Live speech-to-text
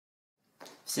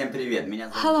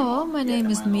Hello, my name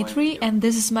is Dmitry and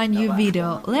this is my new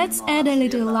video. Let's add a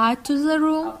little light to the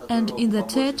room and in the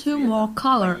tattoo more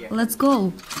color. Let's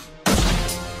go!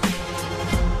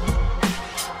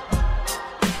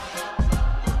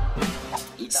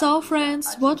 So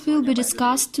friends, what will be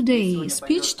discussed today?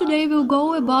 Speech today will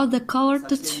go about the color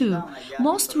tattoo.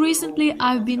 Most recently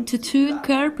I've been tattooing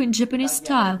curb in Japanese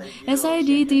style. As I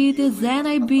did it, then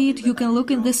I beat, you can look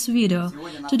in this video.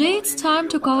 Today it's time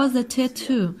to color the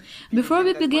tattoo. Before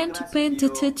we began to paint the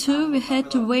tattoo, we had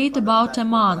to wait about a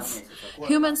month.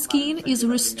 Human skin is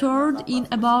restored in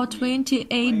about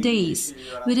 28 days.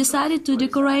 We decided to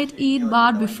decorate it,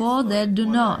 but before that do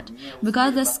not.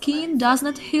 Because the skin does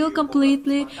not heal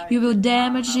completely, you will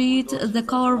damage it, the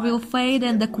color will fade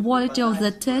and the quality of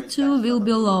the tattoo will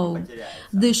be low.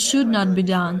 This should not be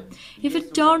done. If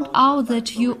it turned out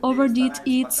that you overdid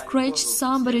it, scratched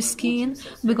somebody's skin,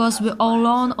 because we all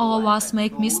learn, all of us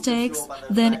make mistakes,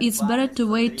 then it's better to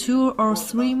wait 2 or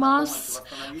 3 months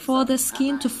for the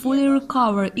skin to fully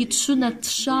recover. It should not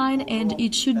shine and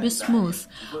it should be smooth.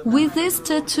 With this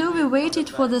tattoo we waited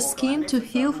for the skin to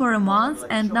heal for a month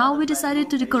and now we decided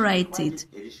to decorate it.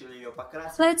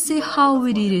 Let's see how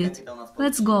we did it.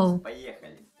 Let's go.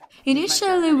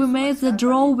 Initially we made the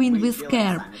drawing with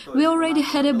curb. We already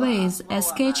had a base, a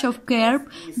sketch of curb,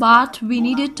 but we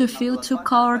needed to fill 2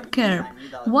 colored curb.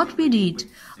 What we did?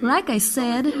 Like I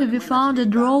said, we found a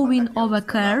drawing of a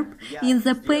curb. In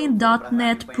the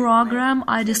Paint.net program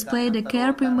I displayed a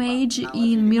curb image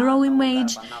in mirror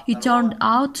image. It turned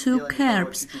out 2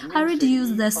 curbs. I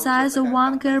reduced the size of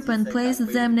one curb and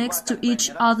placed them next to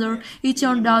each other. It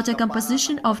turned out a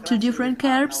composition of 2 different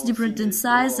curbs, different in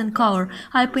size and color.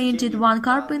 I painted one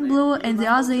curb in blue and the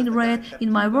other in red.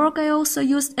 In my work I also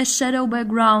used a shadow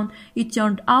background. It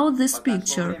turned out this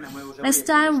picture. As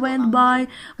time went by,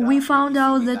 we found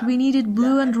out that we needed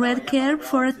blue and red curb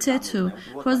for a tattoo.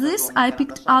 For this I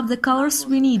picked up the colors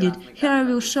we needed. Here I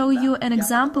will show you an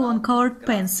example on colored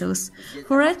pencils.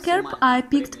 For red curb I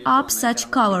picked up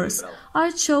such colors.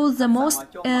 I chose the most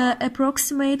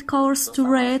approximate colors to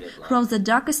red, from the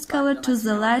darkest color to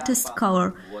the lightest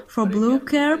color. For blue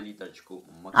curb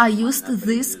I used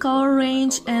this color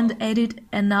range and added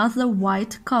another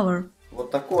white color.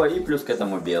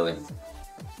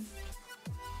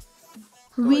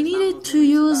 We needed to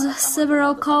use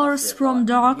several colors from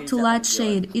dark to light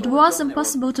shade. It was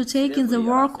impossible to take in the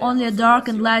work only a dark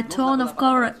and light tone of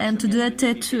color and to do a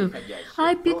tattoo.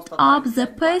 I picked up the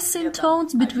passing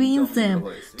tones between them,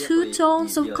 2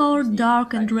 tones of color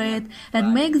dark and red,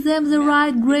 and make them the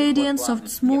right gradients of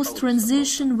smooth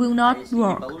transition will not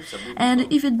work. And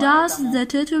if it does, the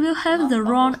tattoo will have the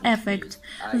wrong effect.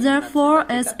 Therefore,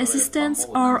 as assistants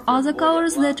are other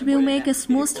colors that will make a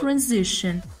smooth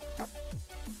transition.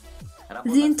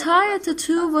 The entire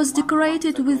tattoo was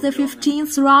decorated with the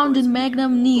 15th rounded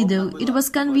magnum needle. It was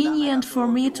convenient for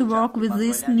me to work with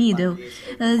this needle.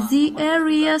 The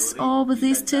areas of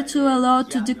this tattoo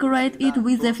allowed to decorate it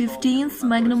with the 15th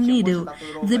magnum needle.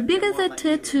 The bigger the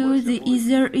tattoo, the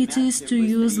easier it is to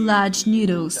use large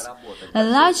needles. A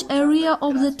large area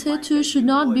of the tattoo should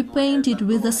not be painted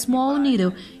with a small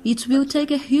needle. It will take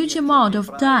a huge amount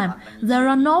of time. There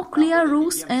are no clear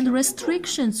rules and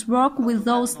restrictions. Work with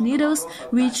those needles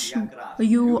which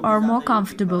you are more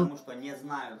comfortable.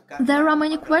 There are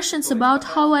many questions about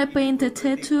how I paint a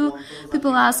tattoo.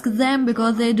 People ask them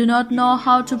because they do not know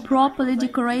how to properly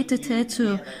decorate a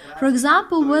tattoo. For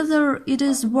example, whether it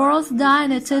is worth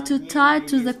dyeing a tattoo tied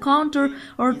to the contour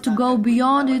or to go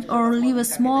beyond it or leave a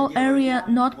small area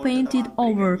not painted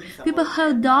over. People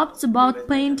have doubts about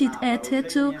painting a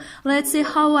tattoo. Let's see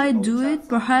how I do it.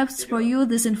 Perhaps for you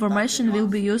this information will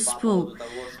be useful.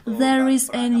 There is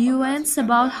a nuance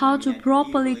about how to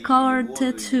properly color a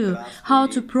tattoo, how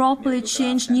to properly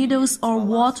change needles or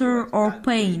water or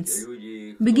paints.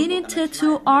 Beginning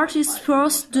tattoo artists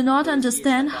first do not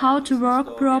understand how to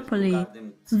work properly.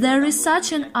 There is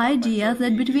such an idea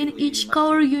that between each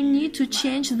color you need to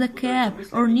change the cap,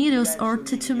 or needles or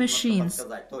tattoo machines.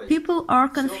 People are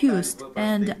confused,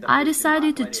 and I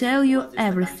decided to tell you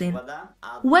everything.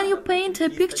 When you paint a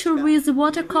picture with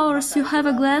watercolors, you have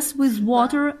a glass with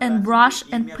water and brush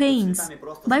and paints.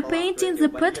 By painting the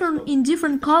pattern in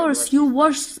different colors, you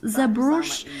wash the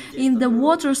brush in the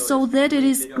water so that it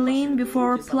is clean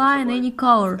before applying any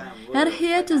color.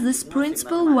 Adhere to this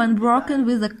principle when working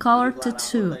with a colored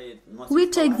tattoo. We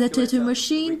take the tattoo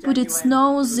machine, put its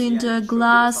nose into a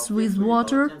glass with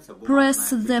water, press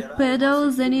the pedal,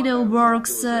 the needle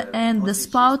works and the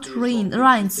spout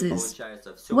rinses.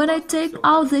 When I take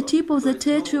out the tip of the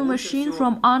tattoo machine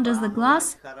from under the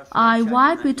glass, I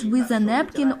wipe it with a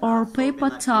napkin or paper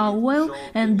towel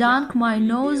and dunk my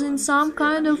nose in some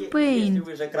kind of paint.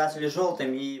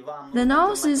 The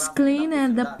nose is clean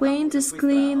and the paint is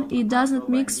clean, it doesn't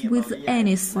mix with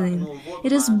anything.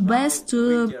 It is best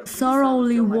to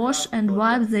thoroughly wash and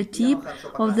wipe the tip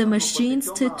of the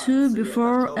machine's tattoo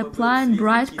before applying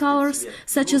bright colors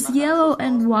such as yellow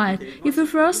and white. If you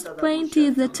first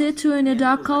painted the tattoo in a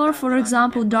dark color, for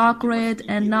example dark red,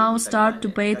 and now start to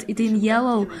paint it in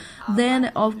yellow, then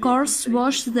of course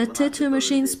wash the tattoo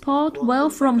machine spot well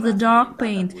from the dark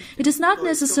paint. It is not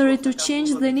necessary to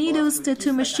change the needles,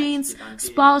 tattoo machines,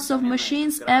 spouts of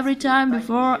machines every time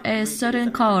before a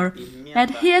certain color.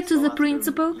 Adhere to the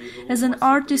principle as an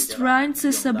artist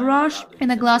rinses a brush in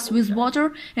a glass with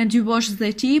water and you wash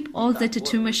the tip of the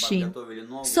tattoo machine.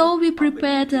 So we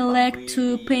prepared a leg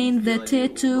to paint the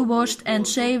tattoo, washed and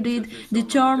shaved it,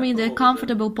 determined a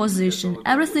comfortable position.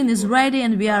 Everything is ready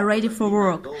and we are ready for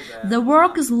work. The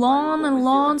work is long and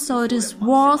long, so it is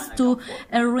worth to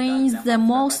arrange the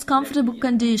most comfortable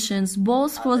conditions,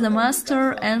 both for the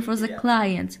master and for the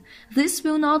client. This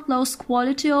will not lose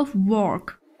quality of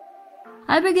work.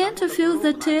 I began to fill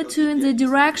the tattoo in the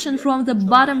direction from the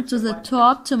bottom to the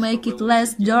top to make it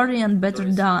less dirty and better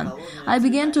done. I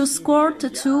began to score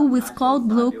tattoo with cold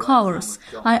blue colors.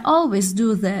 I always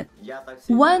do that.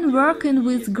 When working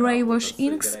with gray wash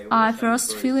inks, I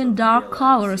first fill in dark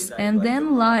colors and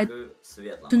then light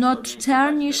to not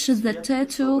tarnish the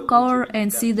tattoo color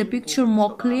and see the picture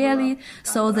more clearly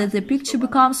so that the picture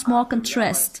becomes more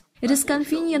contrast. It is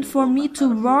convenient for me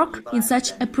to work in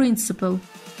such a principle.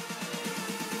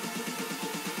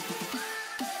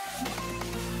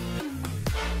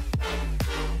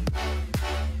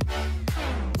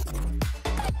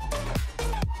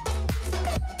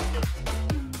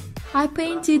 I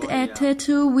painted a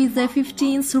tattoo with the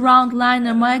 15th round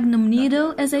liner magnum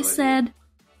needle, as I said.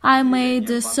 I made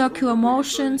circular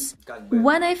motions.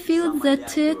 When I fill the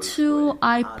tattoo,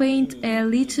 I paint a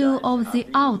little of the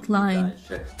outline.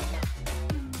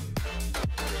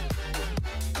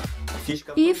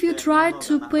 If you try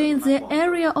to paint the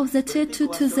area of the tattoo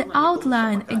to the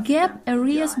outline, a gap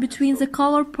areas between the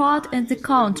color part and the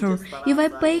contour. If I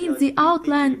paint the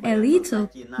outline a little,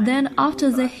 then after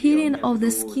the healing of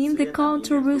the skin, the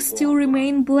contour will still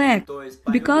remain black,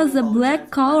 because the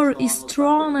black color is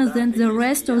stronger than the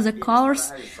rest of the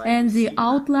colors and the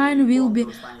outline will be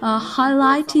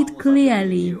highlighted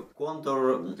clearly.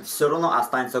 Контур все равно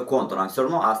останется контуром, все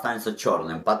равно останется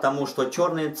черным, потому что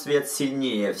черный цвет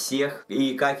сильнее всех,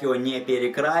 и как его не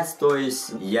перекрасть, то есть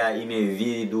я имею в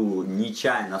виду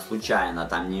нечаянно, случайно,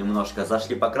 там немножко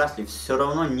зашли покрасили, все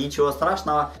равно ничего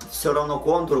страшного, все равно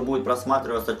контур будет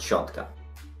просматриваться четко.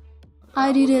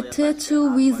 I did a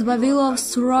tattoo with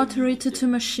Vavilov's rotary tattoo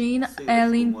machine. A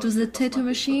link to the tattoo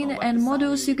machine and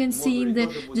models you can see in the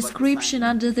description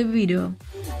under the video.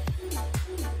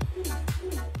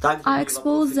 I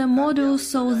expose the model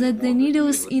so that the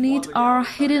needles in it are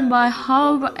hidden by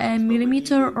half a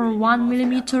millimeter or 1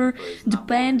 millimeter,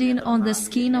 depending on the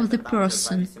skin of the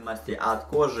person.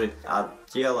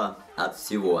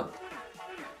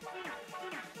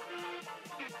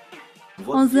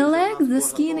 On the leg, the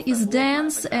skin is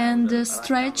dense and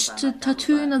stretched,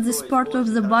 tattooing this part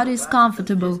of the body is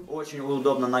comfortable.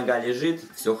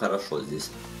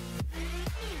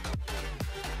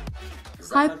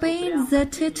 I paint the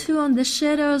tattoo on the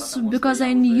shadows because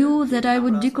I knew that I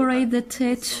would decorate the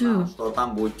tattoo.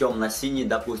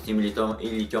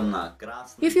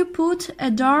 If you put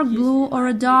a dark blue or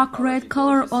a dark red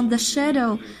color on the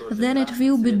shadow, then it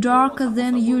will be darker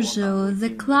than usual. The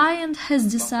client has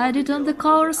decided on the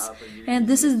colors, and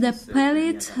this is the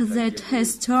palette that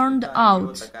has turned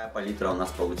out.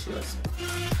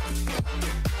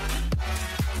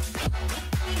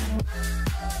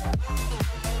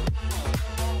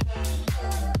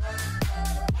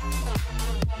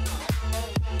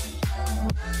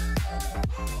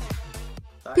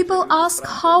 People ask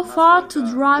how far to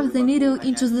drive the needle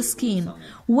into the skin.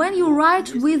 When you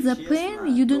write with the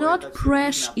pen, you do not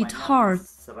press it hard.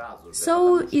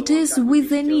 So it is with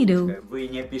the needle.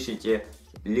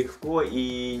 It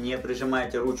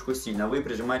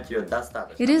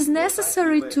is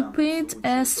necessary to paint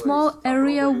a small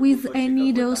area with a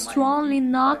needle strongly,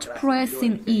 not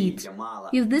pressing it.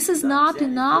 If this is not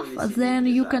enough, then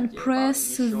you can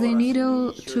press the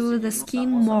needle to the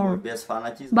skin more,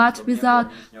 but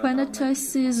without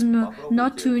fanaticism,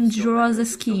 not to injure the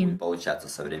skin.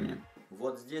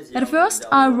 At first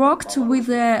I worked with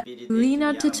a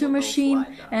linear tattoo machine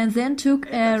and then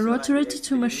took a rotary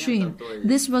tattoo machine.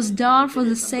 This was done for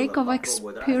the sake of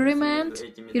experiment.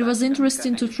 It was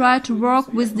interesting to try to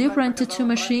work with different tattoo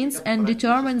machines and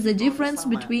determine the difference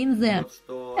between them.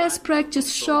 As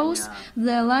practice shows,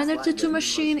 the linear tattoo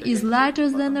machine is lighter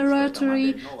than a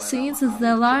rotary, since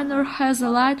the linear has a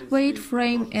lightweight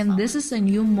frame, and this is a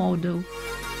new model.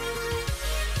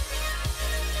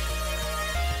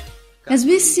 As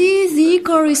we see, the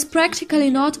ichor is practically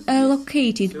not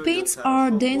allocated. Paints are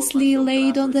densely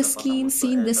laid on the skin,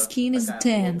 since the skin is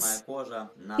dense.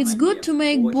 It's good to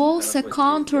make both a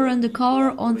contour and a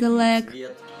color on the leg.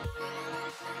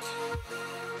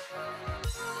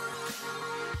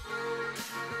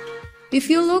 If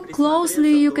you look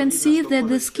closely, you can see that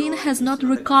the skin has not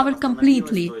recovered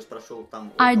completely.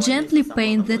 I gently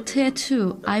paint the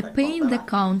tattoo. I paint the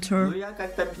contour.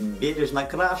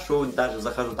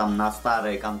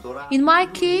 In my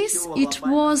case, it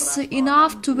was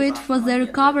enough to wait for the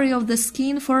recovery of the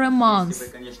skin for a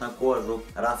month.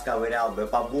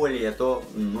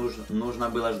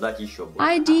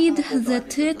 I did the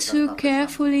tattoo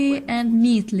carefully and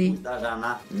neatly.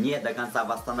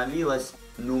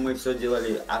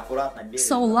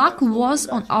 So luck was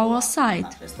on our side.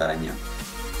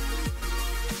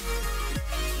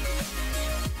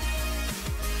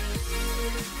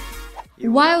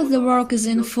 While the work is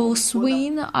in full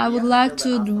swing, I would like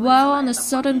to dwell on a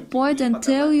certain point and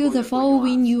tell you the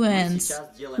following nuance.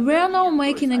 We are now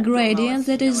making a gradient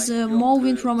that is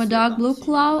moving from a dark blue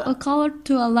color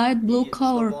to a light blue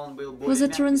color. For the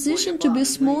transition to be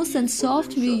smooth and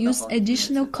soft, we use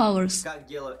additional colors.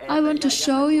 I want to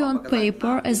show you on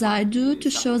paper, as I do,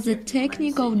 to show the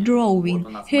technique of drawing.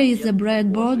 Here is the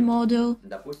breadboard model.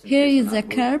 Here is the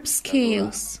curve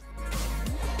scales.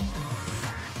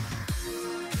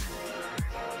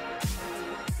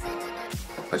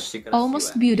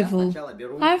 Almost beautiful.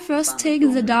 I first take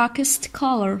the darkest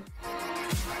color.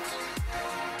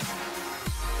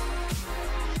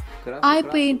 I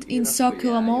paint in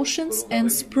circular motions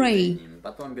and spray.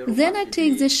 Then I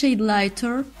take the shade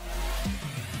lighter,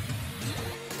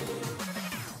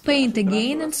 paint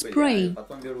again and spray.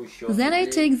 Then I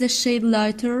take the shade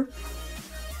lighter,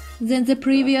 then the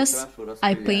previous,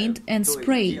 I paint and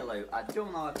spray.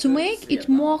 To make it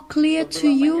more clear to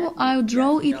you, I'll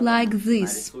draw it like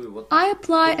this. I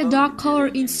apply a dark color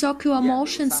in circular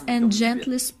motions and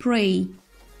gently spray.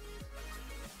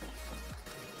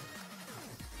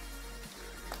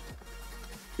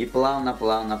 И плавно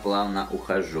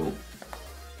ухожу.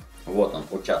 Вот он,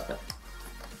 участок.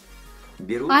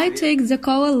 I take the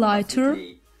color lighter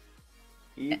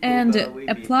and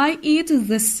apply it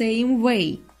the same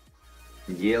way.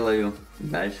 Делаю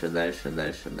дальше.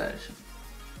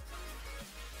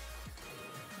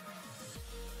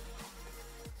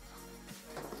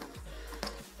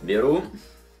 Беру.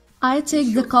 I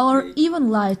take the color even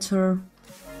lighter.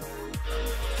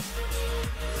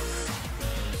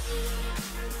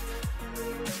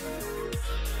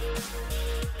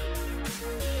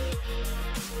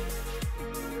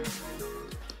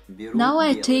 Now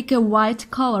I take a white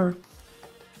color.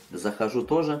 Захожу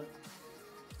тоже.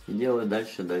 И делаю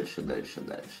дальше.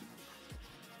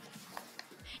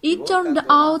 It turned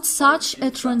out such a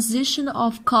transition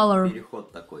of color.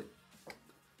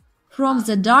 From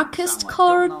the darkest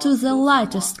color to the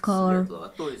lightest color.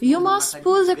 You must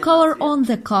put the color on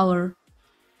the color.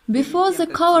 Before the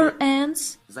color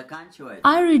ends,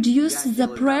 I reduce the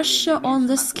pressure on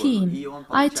the skin.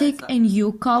 I take a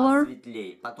new color.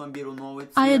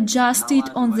 I adjust it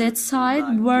on that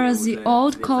side where the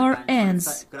old color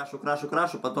ends.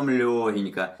 Крашу, потом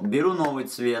легенько. Беру новый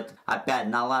цвет, опять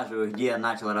налаживаю, где я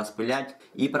начал распылять,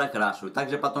 и прокрашиваю.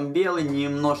 Также потом белый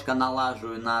немножко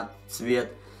налаживаю на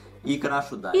цвет и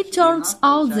крашу дальше. It turns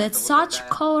out that such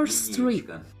color strip.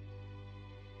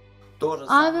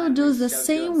 I will do the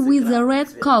same with the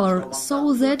red color,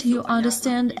 so that you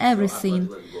understand everything.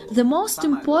 The most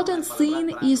important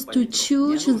thing is to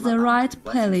choose the right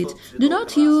palette. Do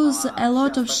not use a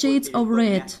lot of shades of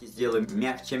red.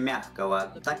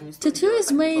 Tattoo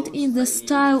is made in the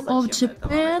style of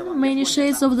Japan. Many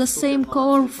shades of the same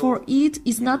color for it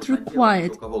is not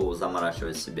required.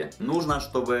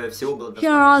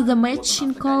 Here are the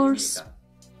matching colors.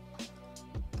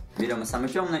 Берем самый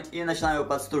темный и начинаем его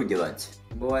подстругивать.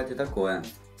 Бывает и такое.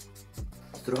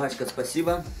 Стругачка,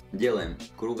 спасибо. Делаем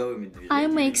круговыми движениями. I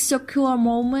make circular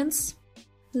movements,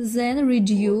 then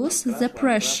reduce the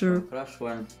pressure.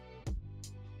 Прокрашиваем.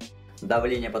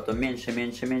 Давление потом меньше.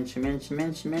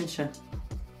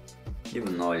 И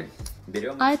в ноль.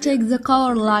 Берем. I take the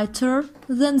color lighter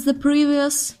than the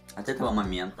previous, От этого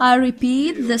момента I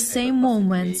repeat the same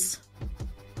movements.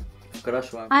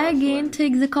 вкрашиваем. I again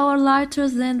take the color lighter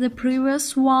than the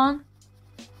previous one.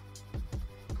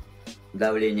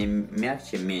 Давление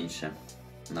мягче, меньше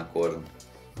на кожу.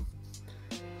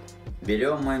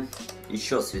 Берем мы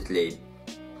еще светлей.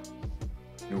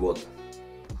 Вот.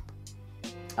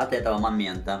 От этого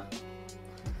момента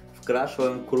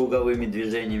вкрашиваем круговыми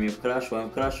движениями,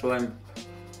 вкрашиваем.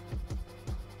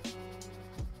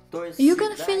 You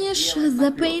can finish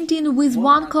the painting with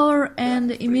one color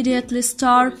and immediately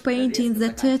start painting the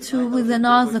tattoo with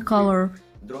another color.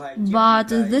 But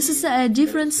this is a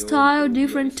different style,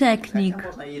 different technique.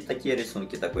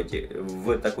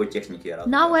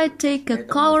 Now I take a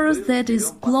color that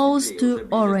is close to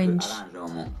orange.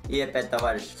 И опять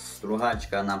товарищ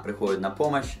Стругачка нам приходит на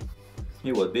помощь.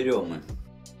 И вот берем мы.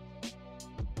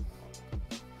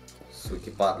 Суки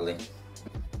падлы.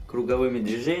 Круговыми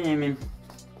движениями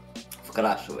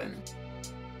вкрашиваем.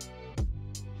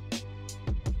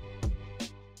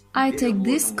 I take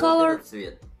this color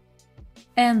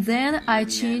and then I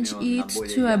change it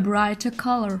to a brighter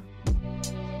color.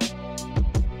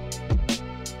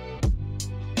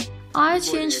 I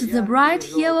changed the bright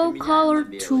yellow color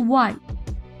to white.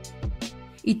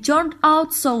 It turned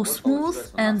out so smooth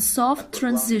and soft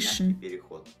transition.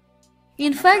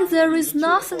 In fact, there is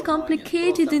nothing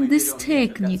complicated in this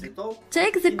technique.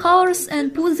 Take the colors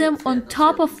and put them on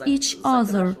top of each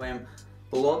other.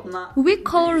 We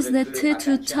color the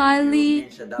tattoo tightly.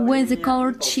 When the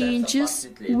color changes,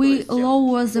 we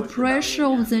lower the pressure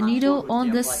of the needle on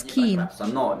the skin.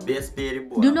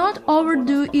 Do not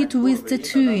overdo it with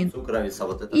tattooing.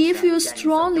 If you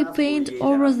strongly paint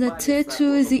over the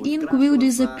tattoo, the ink will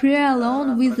disappear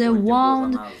along with the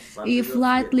wound. If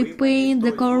lightly paint,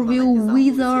 the color will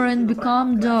wither and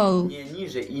become dull.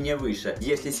 Ниже и не выше.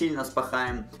 Если сильно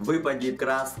спахаем, выпадет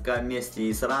краска вместе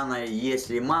и с раной.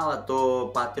 Если мало, то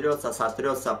потрется,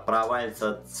 сотрется,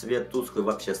 провалится, цвет тусклый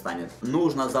вообще станет.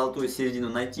 Нужно золотую середину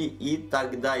найти, и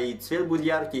тогда и цвет будет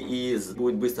яркий, и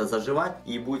будет быстро заживать,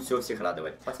 и будет все всех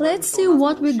радовать. Let's see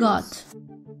what we got.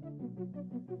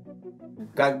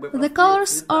 The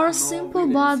colors are simple,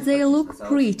 but they look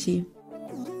pretty.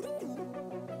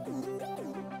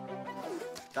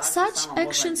 Such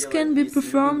actions can be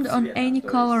performed on any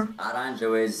color.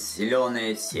 Оранжевые,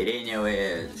 зеленые,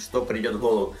 сиреневые, что придет в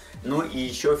голову. Ну и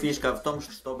еще фишка в том,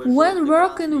 чтобы... When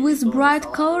working with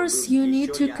bright colors, you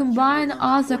need to combine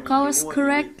other colors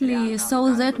correctly,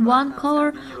 so that one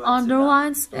color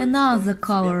underlines another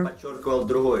color. Подчеркивал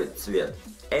другой цвет.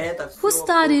 Who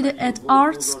studied at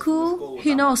art school,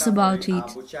 he knows about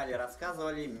it.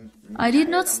 I did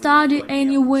not study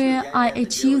anywhere, I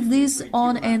achieved this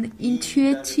on an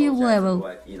intuitive level.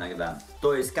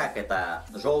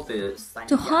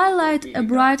 To highlight a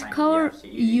bright color,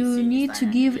 you need to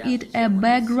give it a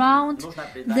background,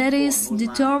 that is,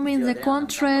 determine the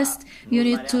contrast. You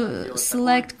need to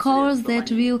select colors that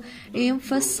will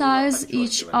emphasize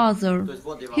each other.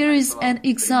 Here is an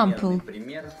example.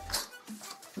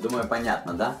 Думаю,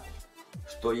 понятно, да?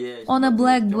 On a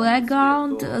black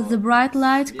background, the bright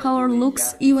light color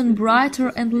looks even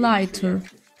brighter and lighter.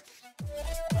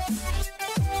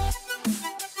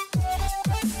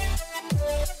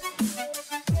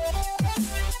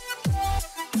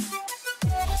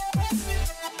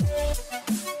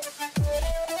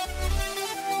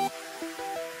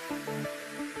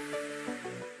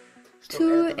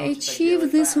 To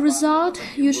achieve this result,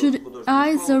 you should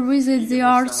either visit the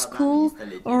art school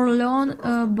or learn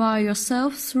by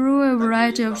yourself through a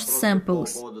variety of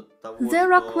samples.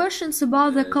 There are questions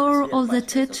about the color of the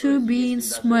tattoo being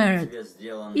smeared.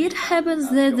 It happens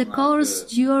that the colors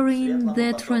during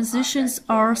the transitions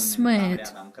are smeared.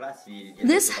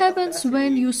 This happens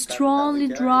when you strongly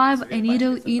drive a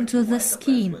needle into the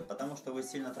skin.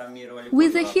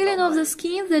 With the healing of the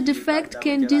skin, the defect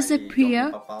can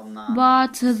disappear,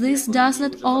 but this does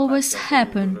not always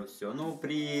happen.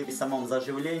 При самом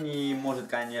заживлении может,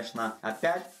 конечно,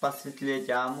 опять посветлеть,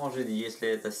 а может, если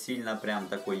это сильно прям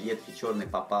такой едкий черный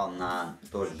попал на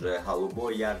тот же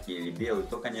голубой, яркий или белый,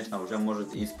 то, конечно, уже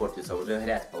может испортиться, уже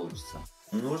грязь получится.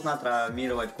 Нужно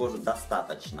травмировать кожу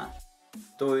достаточно.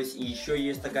 То есть еще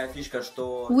есть такая фишка,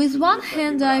 что... With one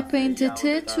hand I paint a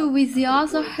tattoo, with the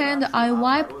other hand I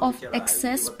wipe off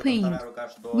excess paint.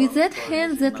 With that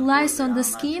hand that lies on the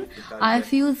skin, I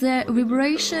feel the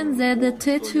vibration that the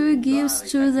tattoo gives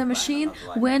to the machine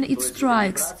when it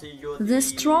strikes. The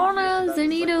stronger the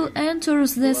needle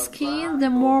enters the skin, the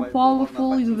more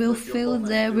powerful you will feel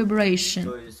the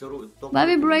vibration. By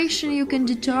vibration you can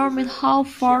determine how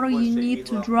far you need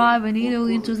to drive a needle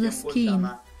into the skin.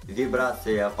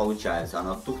 Вибрация получается,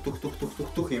 она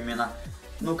тух-тух-тух-тух-тух-тух, именно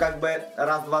Ну, как бы,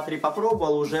 раз, два, три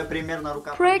попробовал, уже примерно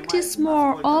рука Practice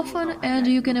more often and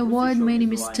you can avoid many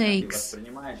mistakes.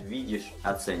 Воспринимаешь, видишь,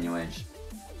 оцениваешь.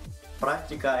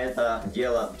 Практика – это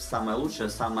дело самое лучшее,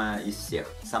 самое из всех.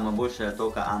 Самое большее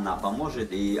только она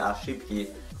поможет, и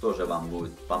ошибки тоже вам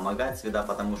будут помогать всегда,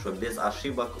 потому что без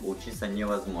ошибок учиться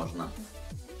невозможно.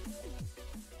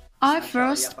 I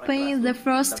first paint the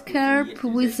first curve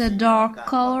with a dark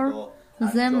color,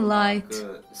 then light.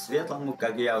 Светлому,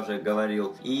 как я уже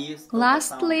говорил, и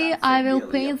Lastly, I will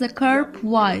paint the curve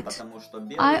white.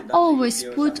 I always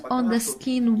put on the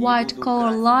skin white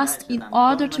color last in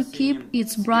order to keep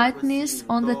its brightness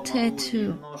on the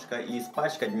tattoo. Немножко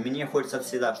испачкать. Мне хочется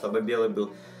всегда, чтобы белый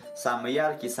был самый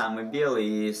яркий, самый белый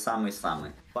и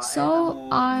самый-самый. So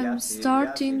I'm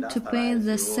starting to paint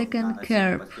the second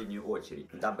curve.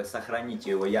 Дабы сохранить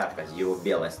его яркость, его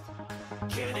белость.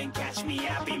 Couldn't catch me,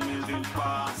 I'll be moving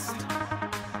fast.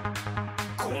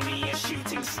 Call me a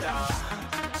shooting star.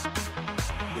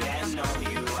 Let 'em know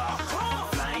who you are.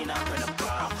 Flying up in a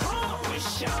bar.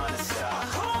 Wish on a star.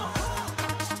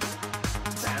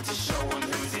 Time to show 'em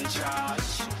who's in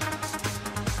charge.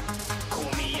 Call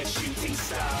me a shooting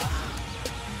star.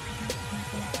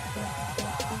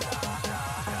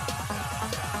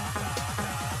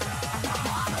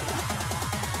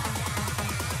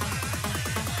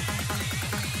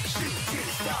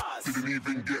 Didn't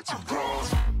even get to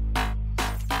cross.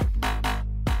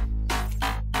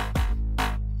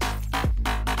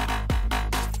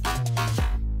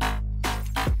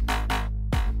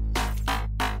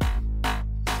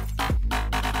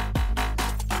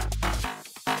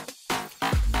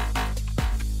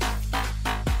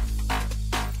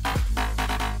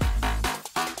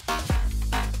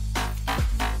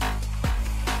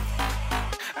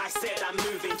 I said I'm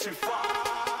moving too far.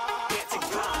 Get to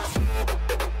class.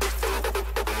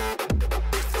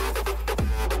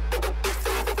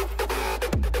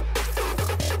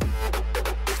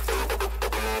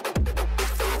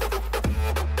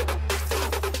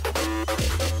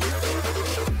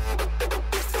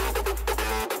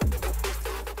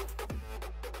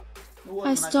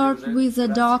 I start with a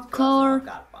dark color.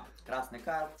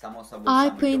 I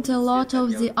paint a lot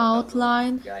of the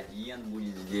outline.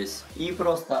 И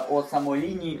просто от самой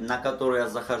линии, на которую я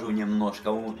захожу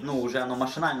немножко, ну уже оно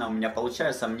машинально у меня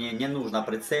получается, мне не нужно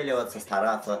прицеливаться,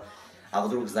 стараться, а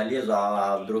вдруг залезу,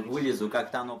 а вдруг вылезу,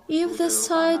 как-то оно... If the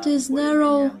side is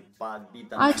narrow,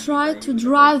 I try to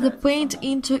drive the paint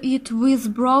into it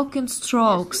with broken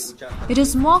strokes. It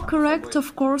is more correct,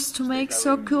 of course, to make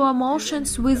circular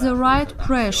motions with the right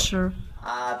pressure.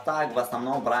 А так в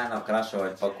основном правильно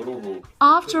вкрашивать по кругу.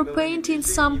 After painting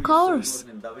some colors,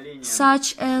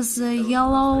 such as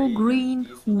yellow, green,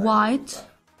 white,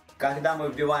 Когда мы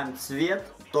вбиваем цвет,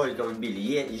 только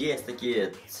вбили, есть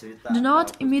такие цвета. do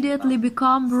not immediately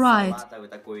become bright.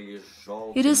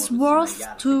 It is worth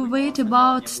to wait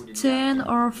about 10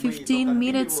 or 15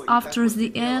 minutes after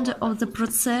the end of the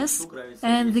process,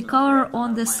 and the color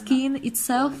on the skin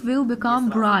itself will become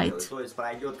bright. То есть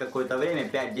пройдет какое-то время,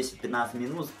 5, 10, 15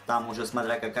 минут, там уже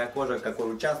смотря какая кожа,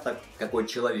 какой участок, какой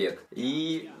человек.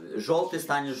 И желтый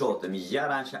станет желтым. Я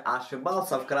раньше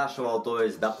ошибался, вкрашивал, то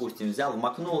есть, допустим, взял,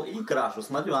 вмакнул и крашу.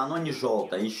 Смотрю, оно не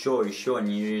желтое, еще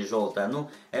не желтое. Ну,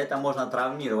 это можно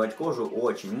травмировать кожу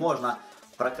очень. Можно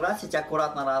прокрасить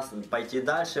аккуратно раз, пойти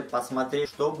дальше, посмотреть,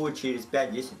 что будет через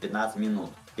 5, 10, 15 минут.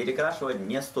 Перекрашивать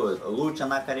не стоит. Лучше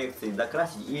на коррекции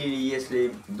докрасить. Или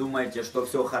если думаете, что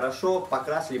все хорошо,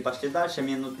 покрасили, пошли дальше,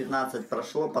 минут 15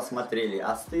 прошло, посмотрели,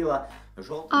 остыло.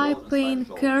 I paint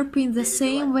curve in the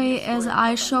same way as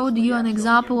I showed you an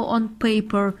example on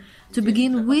paper. To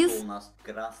begin with,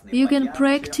 you can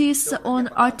practice on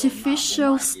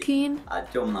artificial skin.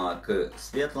 От темного к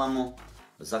светлому.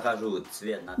 Захожу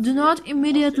цвет на Do not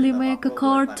immediately make a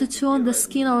colored tattoo on the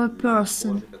skin of a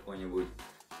person. какой-нибудь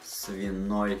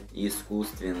свиной,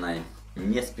 искусственной.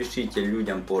 Не спешите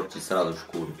людям портить сразу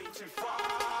шкуру.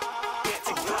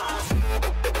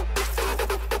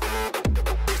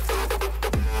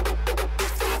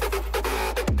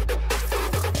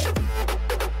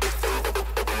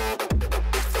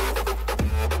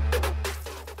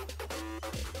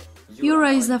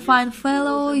 Yura is a fine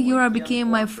fellow, Yura became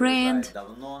my friend.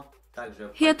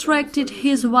 He attracted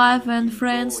his wife and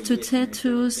friends to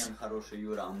tattoos.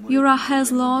 Yura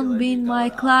has long been my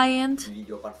client.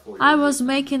 I was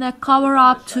making a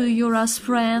cover-up to Yura's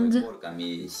friend.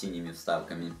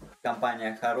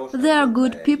 They are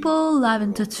good people,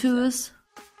 loving tattoos.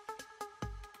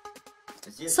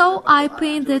 So I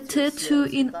paint the tattoo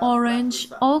in orange.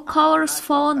 All colors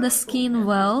fall on the skin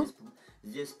well.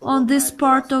 On this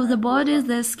part of the body,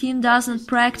 the skin doesn't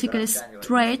practically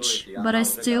stretch, but I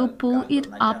still pull it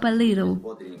up a little.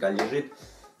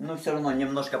 Но все равно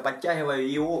немножко подтягиваю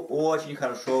и очень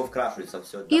хорошо вкрашивается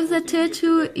все. If the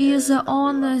tattoo is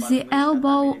on the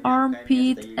elbow,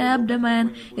 armpit,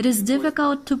 abdomen, it is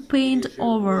difficult to paint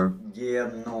over. Где,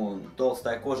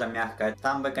 толстая кожа, мягкая,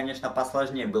 там бы, конечно,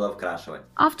 посложнее было вкрашивать.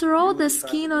 After all, the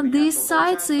skin on these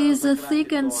sides is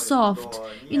thick and soft.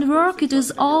 In work, it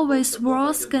is always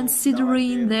worth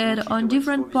considering that on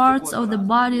different parts of the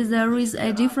body there is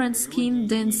a different skin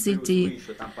density.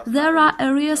 There are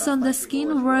areas on the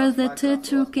skin where the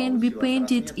tattoo can be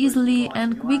painted easily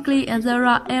and quickly, and there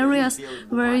are areas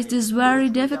where it is very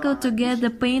difficult to get the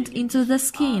paint into the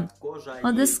skin.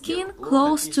 On the skin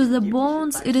close to the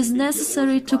bones, it is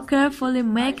necessary to carefully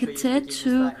make a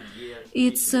tattoo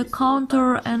its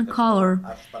contour and color.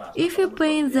 If you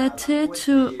paint the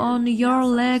tattoo on your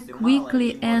leg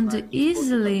quickly and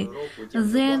easily,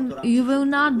 then you will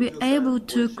not be able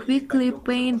to quickly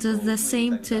paint the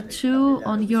same tattoo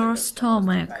on your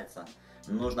stomach.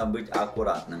 Нужно быть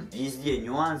аккуратным. Везде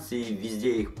нюансы,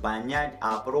 везде их понять,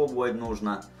 а пробовать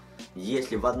нужно.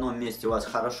 Если в одном месте у вас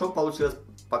хорошо получилось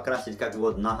покрасить, как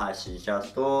вот нога сейчас,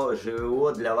 то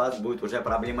живот для вас будет уже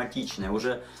проблематичный,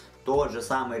 уже тот же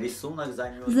самый рисунок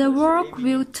займет. The work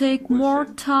will take more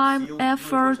time,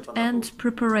 effort and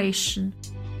preparation.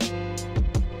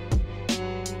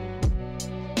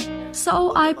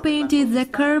 So I painted the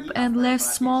curb and left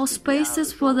small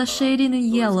spaces for the shading in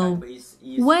yellow.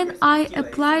 When I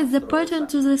applied the pattern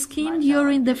to the skin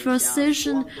during the first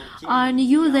session, I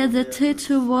knew that the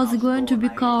tattoo was going to be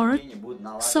colored,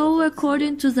 so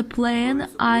according to the plan,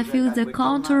 I filled the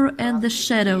contour and the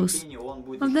shadows.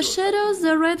 On the shadows,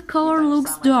 the red color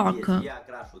looks darker.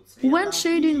 When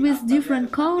shading with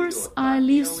different colors, I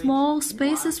leave small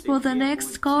spaces for the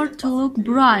next color to look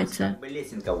brighter.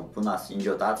 Лесенка у нас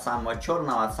идет от самого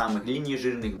черного, от самых линий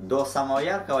жирных до самого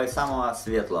яркого и самого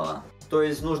светлого.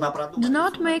 Do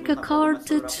not make a colored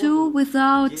tattoo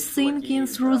without thinking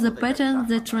through the pattern,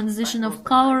 the transition of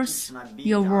colors,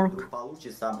 your work.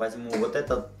 Возьму вот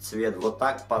этот цвет вот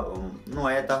так,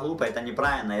 это глупо, это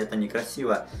неправильно, это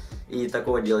некрасиво, и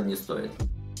такого делать не стоит.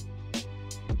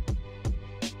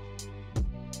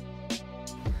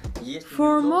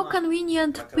 For more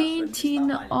convenient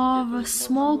painting of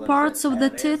small parts of the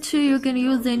tattoo, you can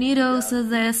use the needles,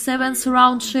 the 7th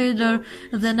round shader,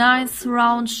 the 9th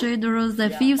round shader, the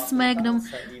 5th magnum,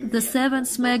 the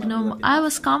 7th magnum. I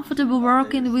was comfortable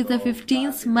working with the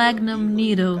 15th magnum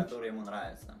needle.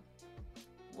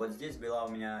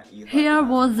 Here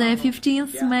was the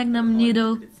 15th magnum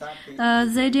needle.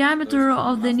 The diameter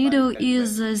of the needle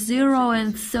is 0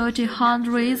 and 30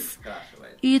 hundredths.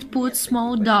 It puts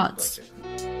small dots.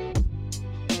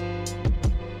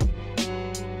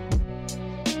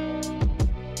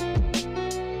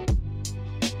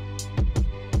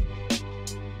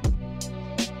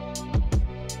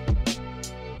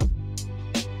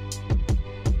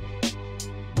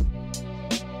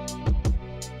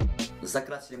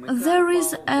 There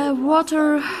is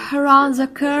water around the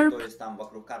curb,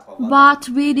 but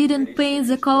we didn't paint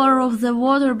the color of the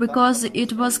water because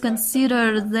it was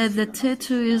considered that the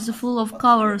tattoo is full of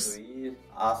colors.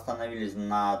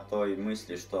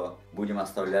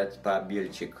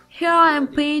 Here I am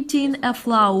painting a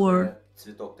flower.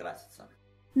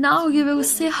 Now you will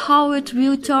see how it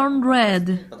will turn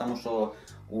red.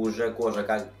 Уже кожа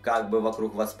как бы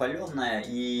вокруг воспаленная,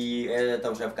 и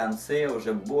это уже в конце,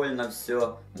 уже больно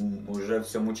все, уже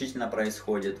все мучительно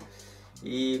происходит.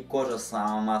 И кожа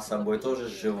сама собой тоже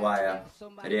живая,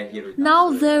 реагирует.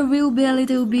 Now there will be a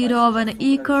little bit of an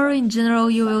ichor. In general,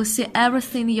 you will see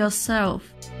everything yourself.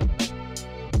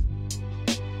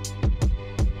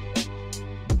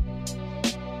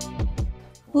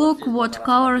 Look what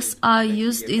colors are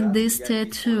used in this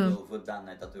tattoo.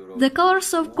 The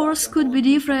colors, of course, could be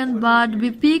different, but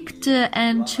we picked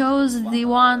and chose the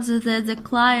ones that the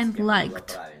client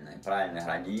liked. Правильный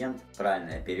градиент,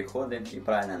 правильные переходы и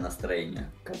правильное настроение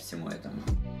ко всему этому.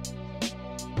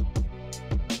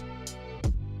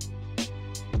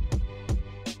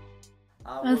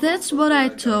 That's what I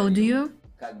told you.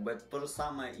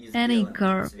 An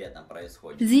ichor.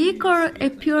 The ichor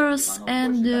appears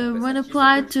and when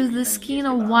applied to the skin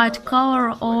of white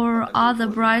color or other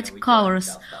bright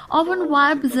colors. Often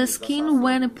wipe the skin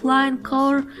when applying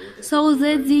color so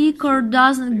that the ichor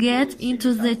doesn't get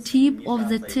into the tip of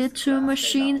the tattoo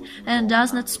machine and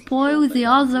does not spoil the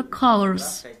other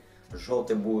colors.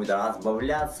 Желтый будет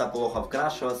разбавляться, плохо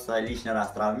вкрашиваться, лишний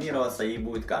раз травмироваться и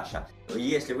будет каша.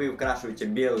 Если вы выкрашиваете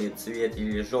белый цвет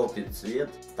или желтый цвет,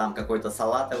 там какой-то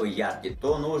салатовый яркий,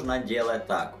 то нужно делать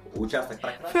так. Участок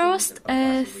First,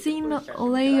 a thin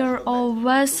layer of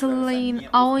Vaseline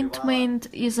ointment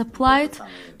is applied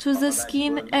to the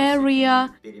skin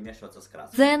area.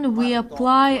 Then we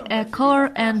apply a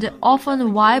color and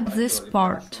often wipe this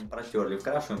part. Протерли,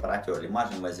 протерли,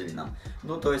 мажем вазелином.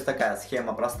 Ну, то есть такая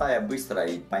схема простая, быстрая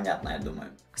и понятная, я думаю.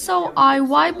 So I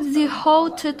wipe the whole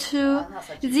tattoo.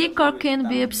 The color can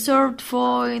be observed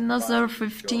for another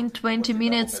 15-20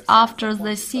 minutes after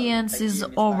the seance is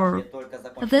over.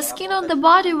 The skin on the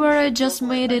body where I just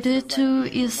made a tattoo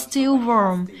is still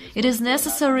warm. It is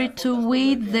necessary to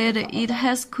wait that it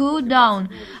has cooled down,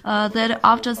 that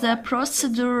after the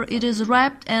procedure it is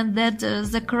wrapped and that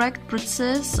the correct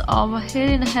process of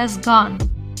healing has gone.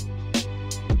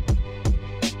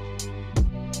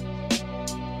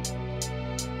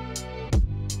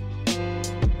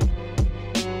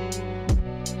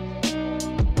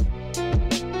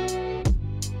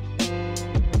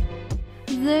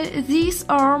 These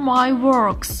are my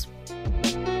works.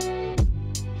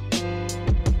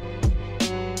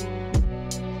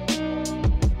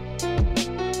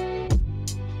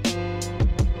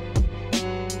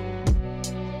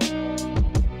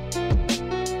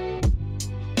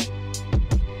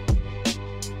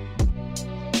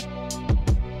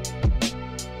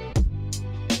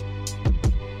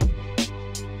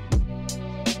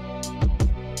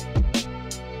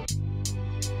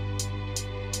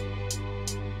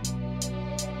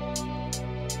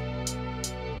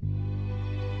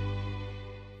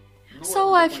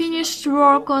 So I finished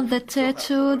work on the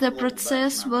tattoo. The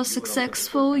process was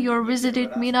successful. You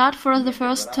visited me not for the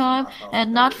first time,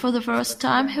 and not for the first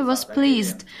time he was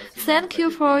pleased. Thank you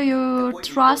for your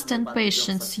trust and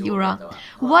patience, Yura.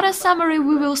 What a summary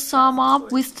we will sum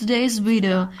up with today's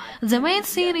video. The main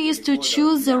thing is to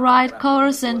choose the right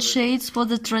colors and shades for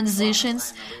the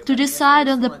transitions, to decide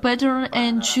on the pattern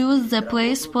and choose the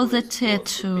place for the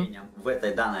tattoo. В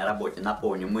этой данной работе,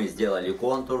 напомню, мы сделали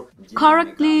контур.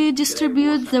 Correctly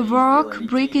distribute the work,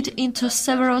 break it into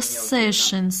several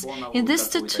sessions. In this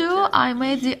tattoo, I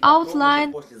made the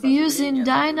outline using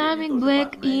dynamic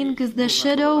black ink. The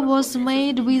shadow was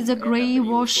made with the gray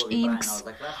wash inks.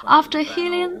 After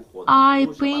healing, I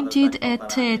painted a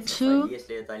tattoo.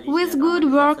 With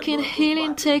good working,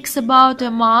 healing takes about a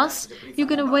month. You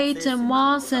can wait a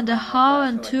month and a half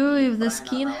and two if the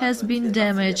skin has been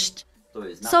damaged.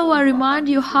 So I remind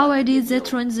you how I did the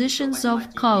transitions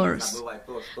of colors.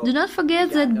 Do not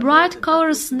forget that bright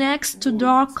colors next to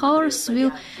dark colors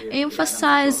will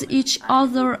emphasize each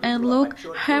other and look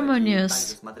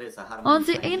harmonious. On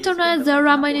the internet there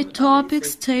are many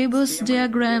topics, tables,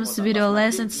 diagrams, video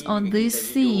lessons on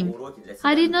this theme.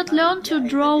 I did not learn to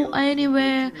draw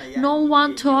anywhere, no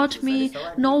one taught me,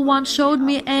 no one showed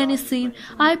me anything.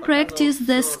 I practiced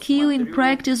the skill in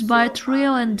practice by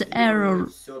trial and error.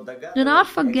 Do not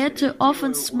forget to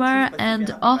often smear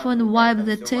and often wipe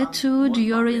the tattoo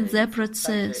during the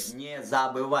process.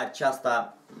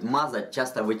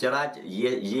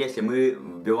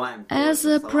 As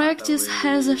practice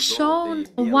has shown,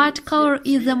 white color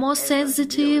is the most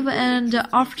sensitive, and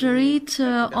after it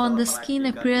on the skin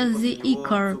appears the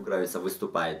ichor.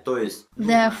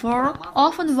 Therefore,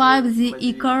 often wipe the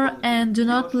ichor and do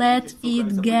not let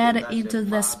it get into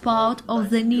the spout of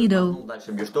the needle.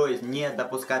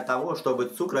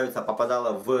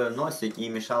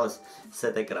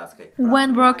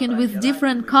 When working with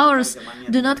different colors,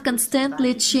 do not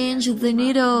constantly change the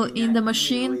needle in the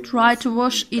machine. Try to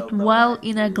wash it well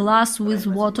in a glass with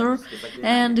water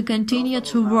and continue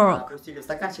to work.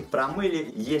 Стаканчик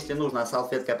промыли, если нужно,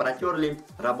 салфеткой протерли,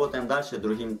 работаем дальше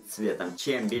другим цветом.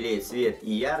 Чем белее цвет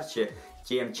и ярче,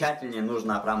 тем тщательнее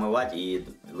нужно промывать и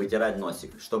вытирать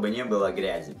носик, чтобы не было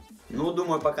грязи. Ну,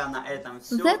 думаю, пока на этом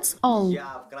все. That's all.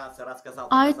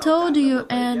 I told you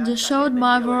and showed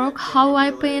my work, how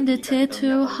I paint the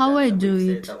tattoo, how I do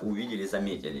it.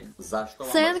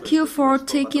 Thank you for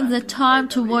taking the time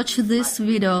to watch this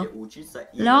video.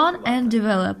 Learn and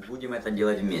develop.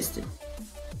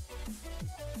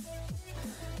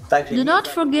 Do not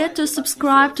forget to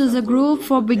subscribe to the group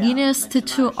for beginners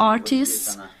tattoo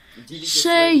artists.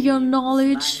 Share your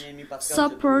knowledge,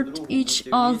 support each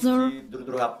other. Друг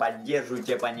друга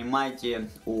поддерживайте, понимайте,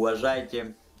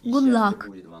 уважайте. Good luck.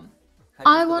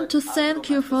 I want to thank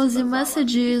you for the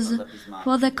messages,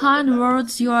 for the kind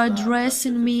words you are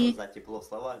addressing me.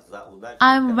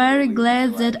 I'm very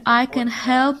glad that I can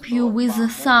help you with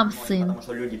something. Потому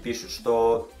что люди пишут,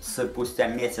 что спустя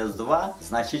месяц-два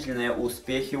значительные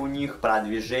успехи у них,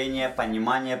 продвижение,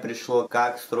 понимание пришло,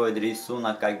 как строить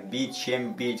рисунок, как бить,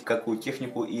 чем бить, какую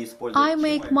технику использовать. I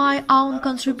make my own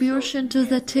contribution to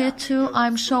the tattoo.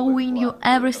 I'm showing you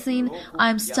everything.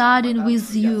 I'm studying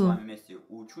with you.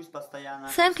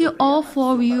 Thank you all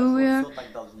for viewing.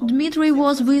 Dmitry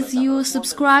was with you.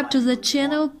 Subscribe to the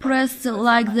channel, press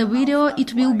like the video,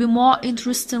 it will be more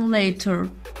interesting later.